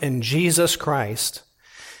life in Jesus Christ,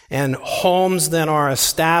 and homes then are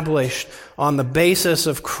established on the basis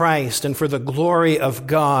of Christ and for the glory of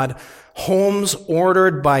God, homes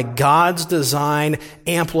ordered by God's design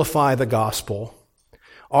amplify the gospel.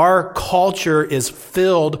 Our culture is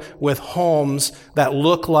filled with homes that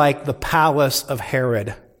look like the palace of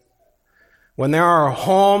Herod. When there are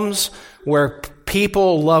homes where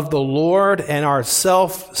people love the Lord and are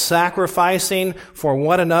self-sacrificing for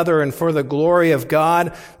one another and for the glory of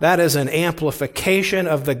God, that is an amplification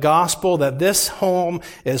of the gospel, that this home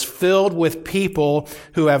is filled with people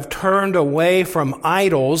who have turned away from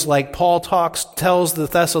idols, like Paul tells the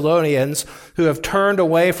Thessalonians, who have turned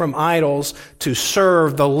away from idols to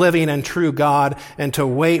serve the living and true God and to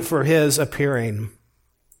wait for His appearing.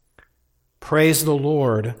 Praise the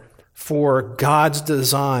Lord for God's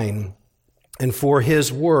design and for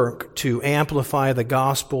His work to amplify the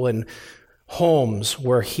gospel in homes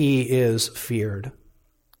where He is feared.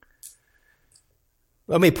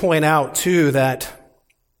 Let me point out, too, that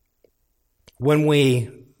when we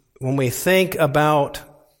think about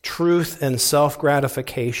truth and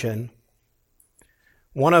self-gratification,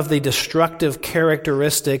 one of the destructive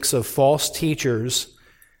characteristics of false teachers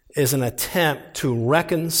is an attempt to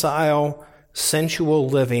reconcile sensual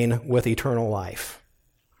living with eternal life.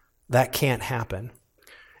 That can't happen.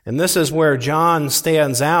 And this is where John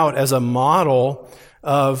stands out as a model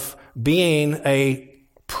of being a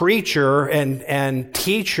preacher and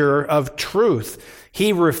teacher of truth.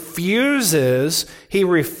 He refuses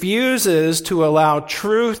to allow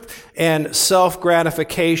truth and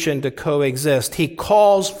self-gratification to coexist. He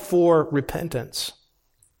calls for repentance.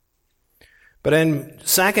 But in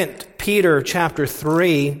 2 Peter chapter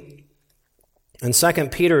 3, in 2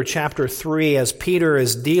 Peter chapter 3, as Peter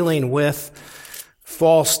is dealing with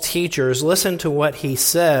false teachers, listen to what he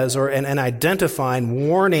says, and identifying,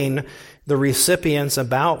 warning the recipients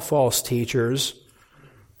about false teachers.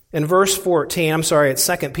 In verse 14, it's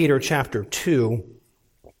 2 Peter chapter 2,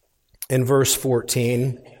 in verse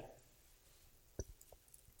 14,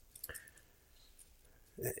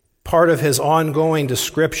 part of his ongoing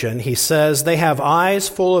description, he says, "They have eyes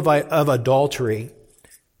full of adultery,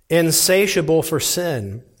 insatiable for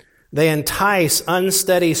sin. They entice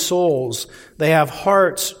unsteady souls. They have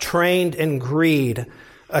hearts trained in greed.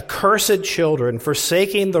 Accursed children,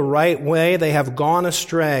 forsaking the right way, they have gone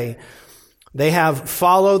astray. They have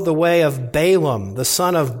followed the way of Balaam, the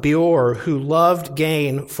son of Beor, who loved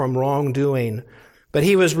gain from wrongdoing. But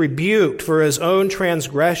he was rebuked for his own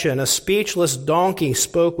transgression. A speechless donkey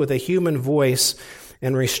spoke with a human voice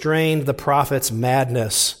and restrained the prophet's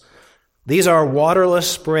madness. These are waterless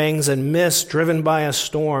springs and mists driven by a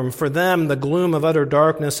storm. For them, the gloom of utter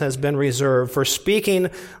darkness has been reserved. For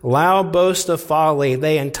speaking loud boast of folly,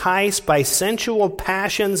 they entice by sensual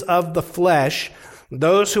passions of the flesh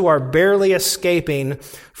those who are barely escaping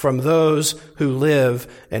from those who live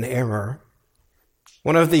in error."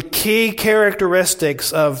 One of the key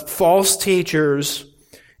characteristics of false teachers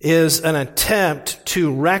is an attempt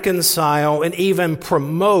to reconcile and even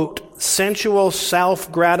promote sensual,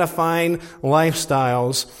 self-gratifying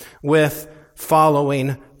lifestyles with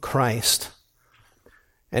following Christ.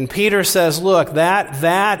 And Peter says, look,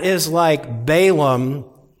 that is like Balaam,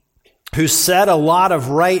 who said a lot of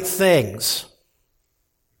right things.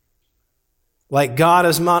 Like God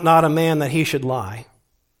is not a man that he should lie.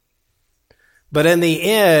 But in the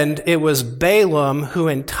end, it was Balaam who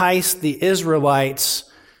enticed the Israelites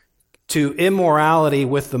to immorality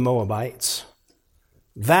with the Moabites.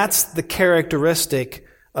 That's the characteristic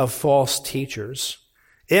of false teachers.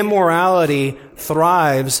 Immorality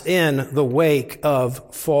thrives in the wake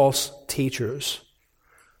of false teachers.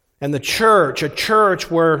 And the church, a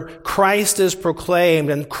church where Christ is proclaimed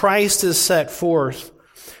and Christ is set forth,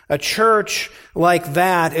 a church like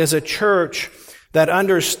that is a church that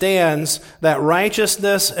understands that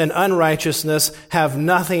righteousness and unrighteousness have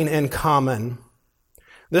nothing in common.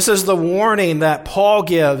 This is the warning that Paul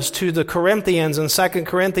gives to the Corinthians in 2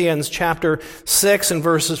 Corinthians chapter 6 and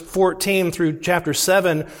verses 14 through chapter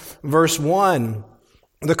 7, verse 1.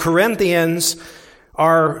 The Corinthians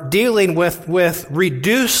are dealing with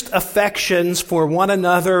reduced affections for one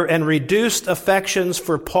another and reduced affections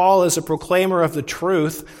for Paul as a proclaimer of the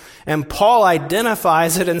truth. And Paul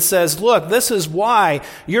identifies it and says, look, this is why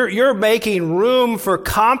you're making room for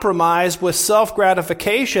compromise with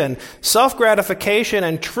self-gratification. Self-gratification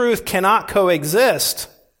and truth cannot coexist.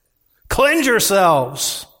 Cleanse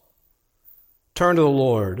yourselves. Turn to the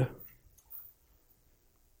Lord.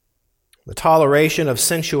 The toleration of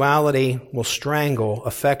sensuality will strangle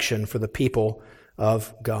affection for the people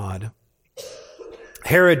of God.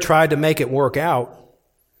 Herod tried to make it work out.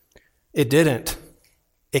 It didn't.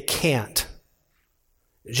 It can't.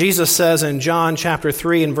 Jesus says in John chapter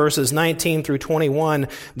 3 and verses 19 through 21,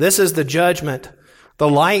 this is the judgment. The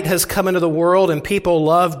light has come into the world, and people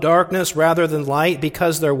love darkness rather than light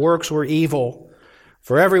because their works were evil.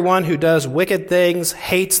 For everyone who does wicked things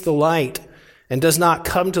hates the light and does not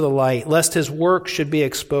come to the light, lest his work should be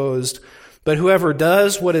exposed. But whoever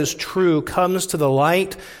does what is true comes to the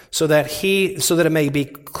light, so that it may be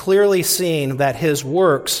clearly seen that his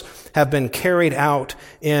works have been carried out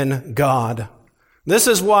in God. This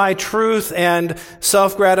is why truth and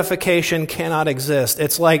self-gratification cannot exist.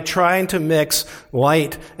 It's like trying to mix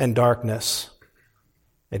light and darkness.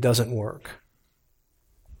 It doesn't work.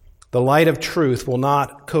 The light of truth will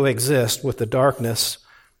not coexist with the darkness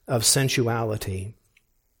of sensuality.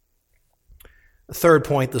 The third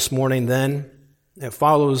point this morning, then, it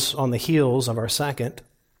follows on the heels of our second.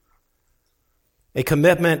 A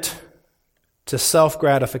commitment to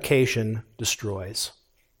self-gratification destroys.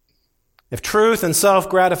 If truth and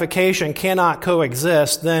self-gratification cannot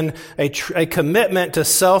coexist, then a commitment to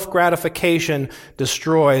self-gratification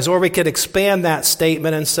destroys. Or we could expand that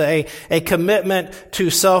statement and say a commitment to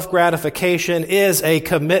self-gratification is a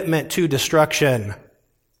commitment to destruction.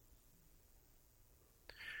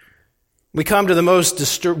 We come to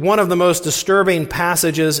one of the most disturbing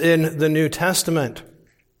passages in the New Testament.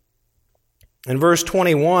 In verse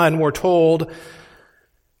 21, we're told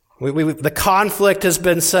the conflict has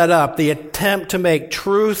been set up, the attempt to make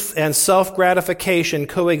truth and self-gratification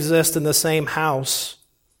coexist in the same house.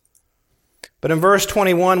 But in verse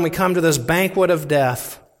 21, we come to this banquet of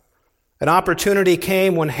death. An opportunity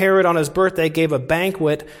came when Herod on his birthday gave a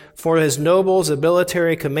banquet for his nobles and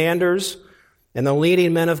military commanders and the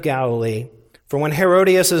leading men of Galilee. For when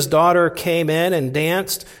Herodias' daughter came in and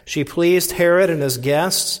danced, she pleased Herod and his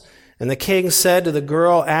guests. And the king said to the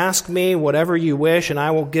girl, ask me whatever you wish, and I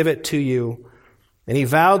will give it to you. And he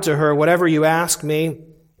vowed to her, whatever you ask me,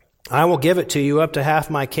 I will give it to you, up to half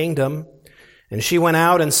my kingdom. And she went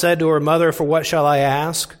out and said to her mother, for what shall I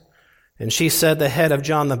ask? And she said, the head of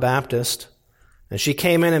John the Baptist. And she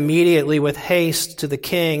came in immediately with haste to the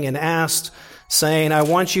king and asked, saying, I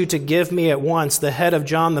want you to give me at once the head of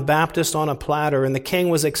John the Baptist on a platter. And the king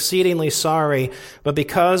was exceedingly sorry, but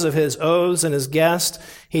because of his oaths and his guest,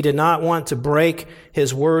 he did not want to break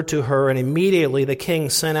his word to her. And immediately the king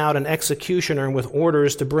sent out an executioner with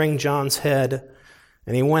orders to bring John's head.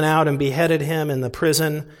 And he went out and beheaded him in the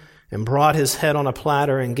prison and brought his head on a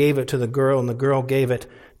platter and gave it to the girl, and the girl gave it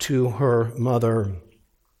to her mother.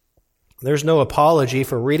 There's no apology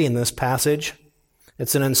for reading this passage.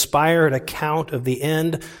 It's an inspired account of the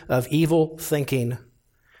end of evil thinking.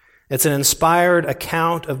 It's an inspired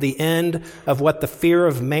account of the end of what the fear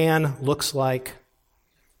of man looks like.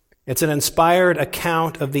 It's an inspired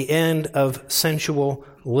account of the end of sensual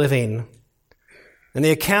living. And the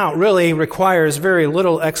account really requires very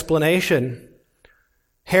little explanation.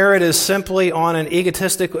 Herod is simply on an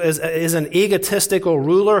egotistical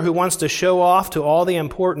ruler who wants to show off to all the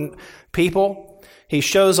important people. He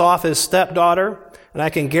shows off his stepdaughter. And I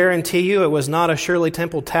can guarantee you it was not a Shirley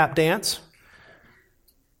Temple tap dance.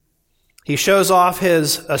 He shows off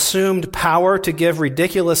his assumed power to give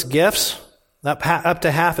ridiculous gifts, up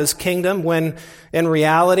to half his kingdom, when in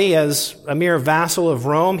reality, as a mere vassal of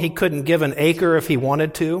Rome, he couldn't give an acre if he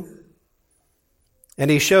wanted to. And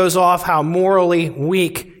he shows off how morally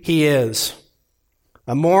weak he is.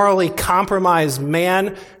 A morally compromised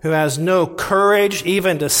man who has no courage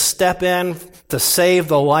even to step in to save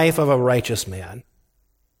the life of a righteous man.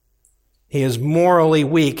 He is morally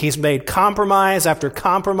weak. He's made compromise after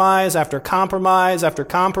compromise after compromise after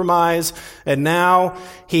compromise, and now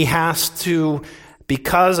he has to,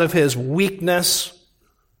 because of his weakness,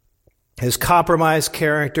 his compromised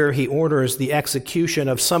character, he orders the execution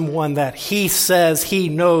of someone that he says he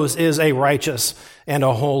knows is a righteous and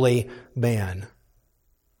a holy man.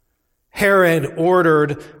 Herod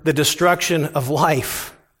ordered the destruction of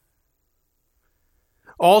life.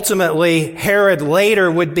 Ultimately, Herod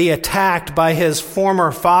later would be attacked by his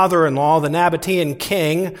former father-in-law, the Nabatean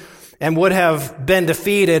king, and would have been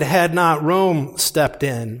defeated had not Rome stepped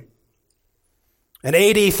in. In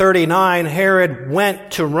AD 39, Herod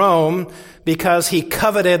went to Rome because he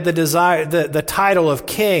coveted the title of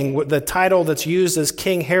king. The title that's used as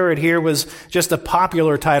King Herod here was just a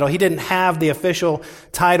popular title. He didn't have the official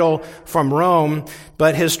title from Rome,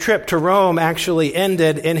 but his trip to Rome actually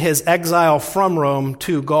ended in his exile from Rome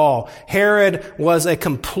to Gaul. Herod was a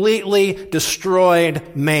completely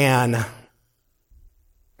destroyed man.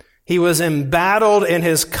 He was embattled in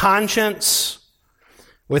his conscience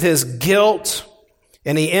with his guilt,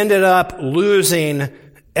 and he ended up losing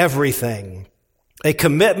everything. A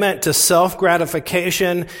commitment to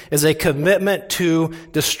self-gratification is a commitment to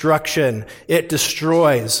destruction. It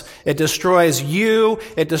destroys. It destroys you.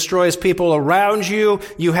 It destroys people around you.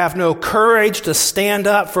 You have no courage to stand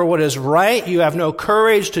up for what is right. You have no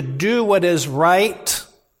courage to do what is right.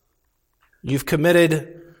 You've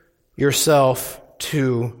committed yourself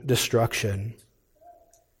to destruction.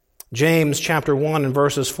 James chapter 1 and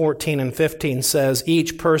verses 14 and 15 says,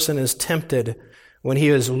 "Each person is tempted when he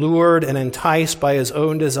is lured and enticed by his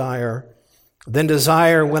own desire. Then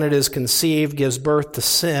desire, when it is conceived, gives birth to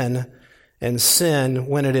sin, and sin,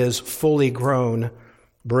 when it is fully grown,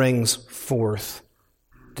 brings forth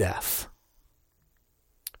death."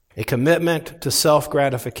 A commitment to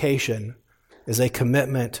self-gratification is a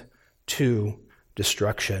commitment to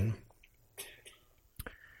destruction.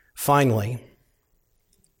 Finally,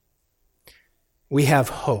 we have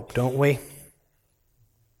hope, don't we?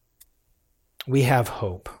 We have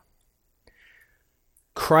hope.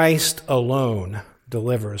 Christ alone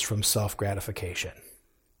delivers from self-gratification.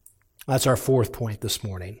 That's our fourth point this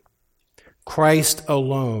morning. Christ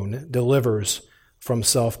alone delivers from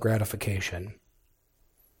self-gratification.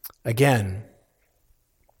 Again,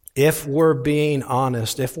 if we're being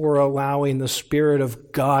honest, if we're allowing the Spirit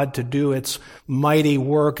of God to do its mighty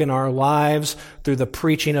work in our lives through the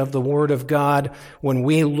preaching of the Word of God, when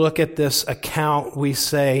we look at this account, we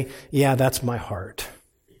say, yeah, that's my heart.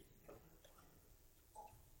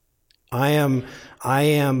 I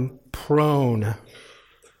am prone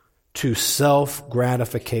to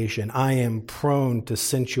self-gratification. I am prone to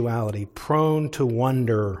sensuality, prone to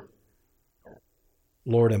wonder.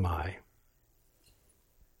 Lord, am I?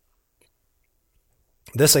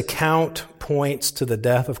 This account points to the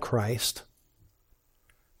death of Christ.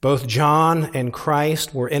 Both John and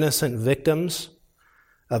Christ were innocent victims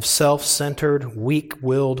of self-centered,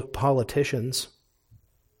 weak-willed politicians.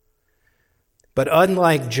 But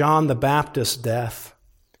unlike John the Baptist's death,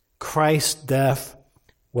 Christ's death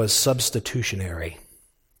was substitutionary.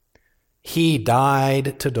 He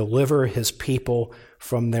died to deliver his people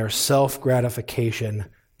from their self-gratification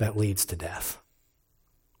that leads to death.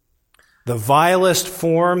 The vilest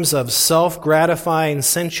forms of self-gratifying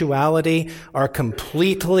sensuality are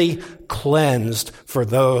completely cleansed for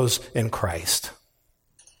those in Christ.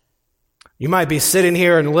 You might be sitting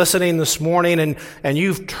here and listening this morning and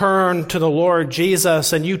you've turned to the Lord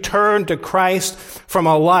Jesus and you turned to Christ from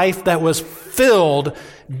a life that was filled,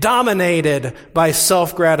 dominated by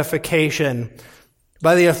self-gratification.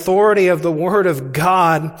 By the authority of the Word of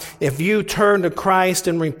God, if you turn to Christ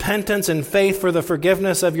in repentance and faith for the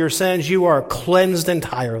forgiveness of your sins, you are cleansed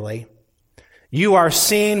entirely. You are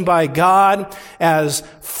seen by God as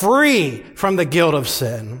free from the guilt of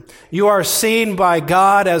sin. You are seen by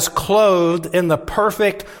God as clothed in the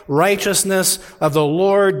perfect righteousness of the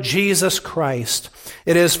Lord Jesus Christ.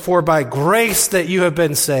 It is for by grace that you have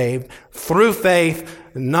been saved, through faith,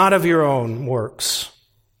 not of your own works.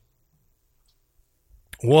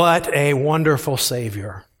 What a wonderful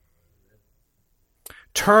Savior.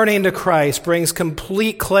 Turning to Christ brings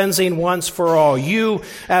complete cleansing once for all. You,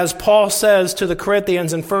 as Paul says to the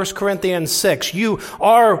Corinthians in 1 Corinthians 6, you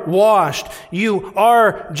are washed, you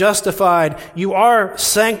are justified, you are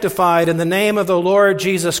sanctified in the name of the Lord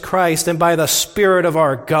Jesus Christ and by the Spirit of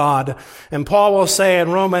our God. And Paul will say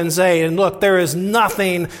in Romans 8, and look, there is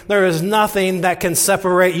nothing that can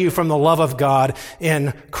separate you from the love of God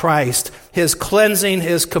in Christ. His cleansing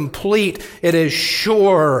is complete. It is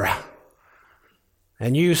sure.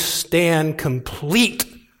 And you stand complete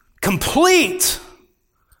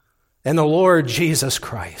in the Lord Jesus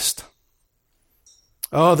Christ.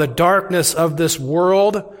 Oh, the darkness of this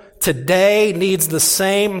world today needs the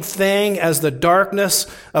same thing as the darkness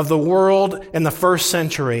of the world in the first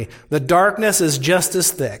century. The darkness is just as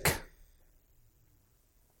thick.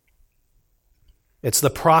 It's the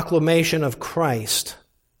proclamation of Christ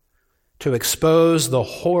to expose the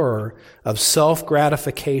horror of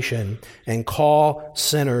self-gratification and call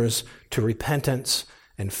sinners to repentance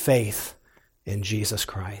and faith in Jesus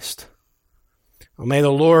Christ. Well, may the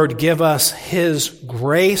Lord give us His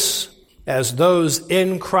grace as those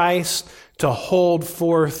in Christ to hold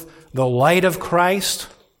forth the light of Christ,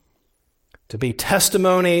 to be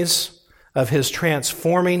testimonies of His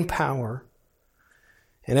transforming power.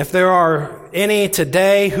 And if there are any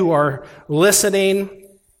today who are listening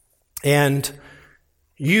and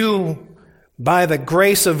you, by the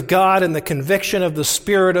grace of God and the conviction of the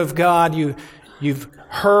Spirit of God, you've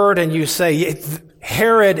heard and you say,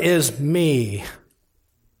 Herod is me.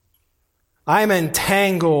 I'm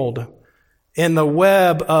entangled in the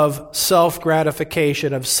web of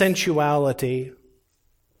self-gratification, of sensuality.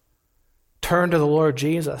 Turn to the Lord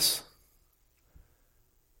Jesus.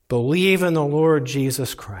 Believe in the Lord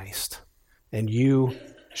Jesus Christ, and you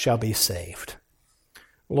shall be saved.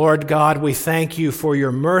 Lord God, we thank you for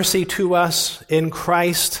your mercy to us in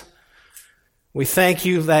Christ. We thank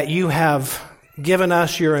you that you have given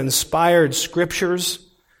us your inspired scriptures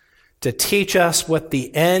to teach us what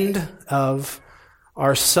the end of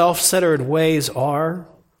our self-centered ways are,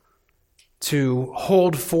 to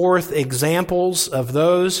hold forth examples of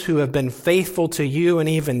those who have been faithful to you and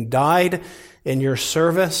even died in your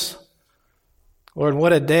service. Lord,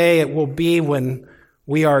 what a day it will be when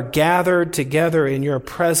we are gathered together in your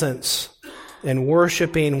presence and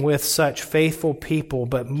worshiping with such faithful people,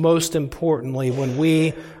 but most importantly, when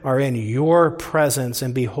we are in your presence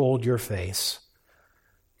and behold your face.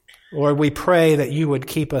 Lord, we pray that you would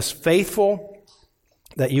keep us faithful,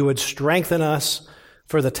 that you would strengthen us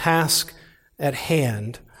for the task at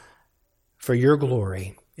hand, for your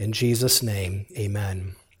glory. In Jesus' name,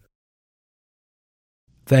 amen.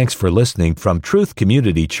 Thanks for listening from Truth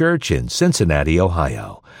Community Church in Cincinnati,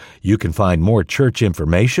 Ohio. You can find more church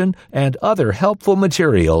information and other helpful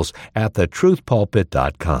materials at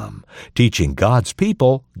thetruthpulpit.com, teaching God's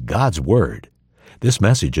people God's Word. This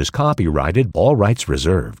message is copyrighted, all rights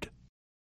reserved.